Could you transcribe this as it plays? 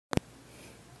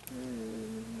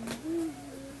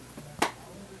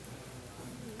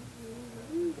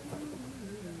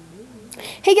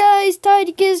Hey guys,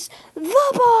 Tidykus, the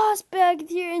boss, back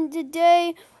here, and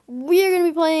today we are going to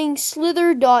be playing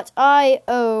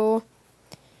Slither.io.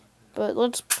 But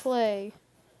let's play.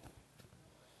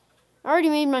 I already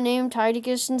made my name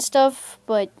Tidykus and stuff,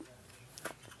 but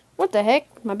what the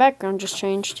heck? My background just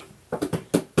changed.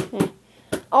 Yeah.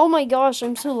 Oh my gosh,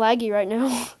 I'm so laggy right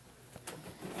now.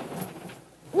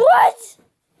 What?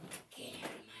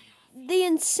 The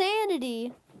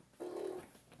insanity.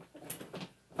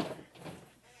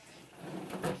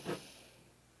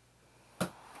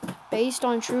 Based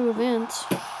on true events.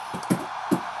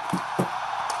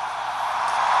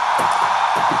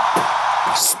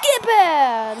 Skip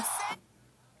ad!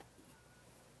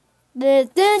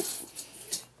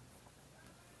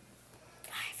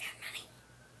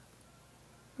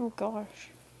 Oh gosh.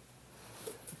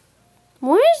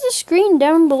 Why is the screen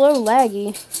down below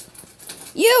laggy?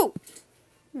 You!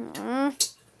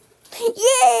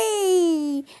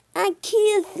 Yay! I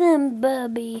killed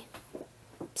somebody.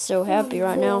 So happy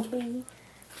right now.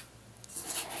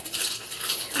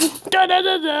 Da, da,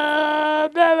 da, da, da,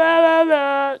 da,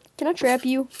 da. Can I trap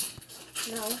you?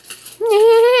 No.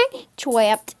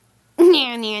 Trapped.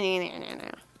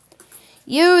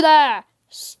 You there!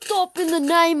 Stop in the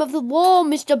name of the law,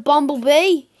 Mr.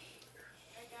 Bumblebee.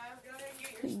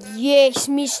 Yes,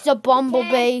 Mr.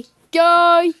 Bumblebee.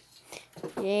 Go!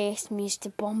 Yes,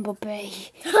 Mr. Bumblebee.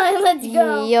 Let's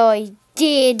go. Yeah, I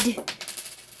did.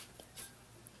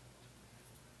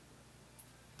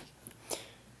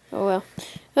 Oh well.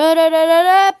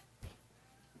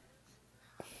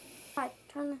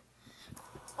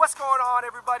 What's going on,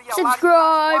 everybody? A lot of you guys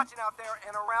Subscribe. watching out there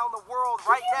and around the world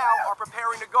right now are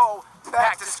preparing to go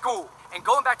back to school. And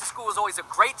going back to school is always a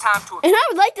great time to... And I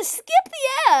would like to skip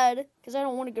the ad, because I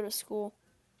don't want to go to school.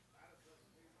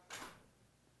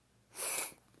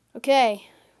 Okay.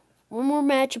 One more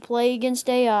match to play against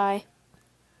AI.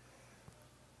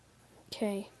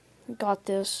 Okay. I got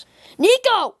this.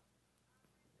 Nico!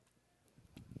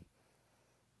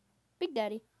 Big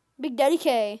Daddy. Big Daddy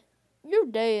K. You're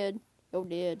dead. You're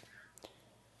dead.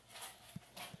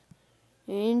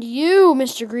 And you,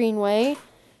 Mr. Greenway.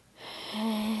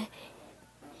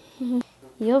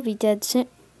 You'll be dead soon.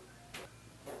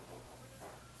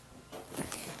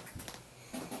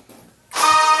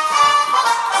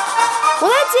 Well,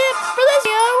 that's it for this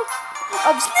video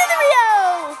of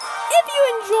Slither.io. If you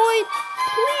enjoyed,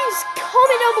 please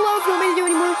comment down below if you want me to do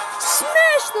any more.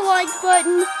 Smash the like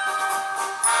button.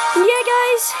 And yeah,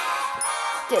 guys,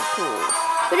 Deadpool.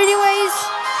 But anyways,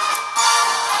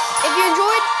 if you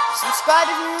enjoyed, subscribe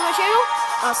if you're new to my channel.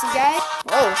 I'll see you guys.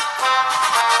 Whoa.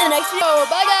 In the next video.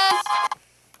 Bye, guys.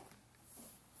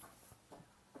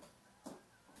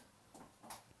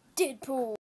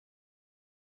 Deadpool.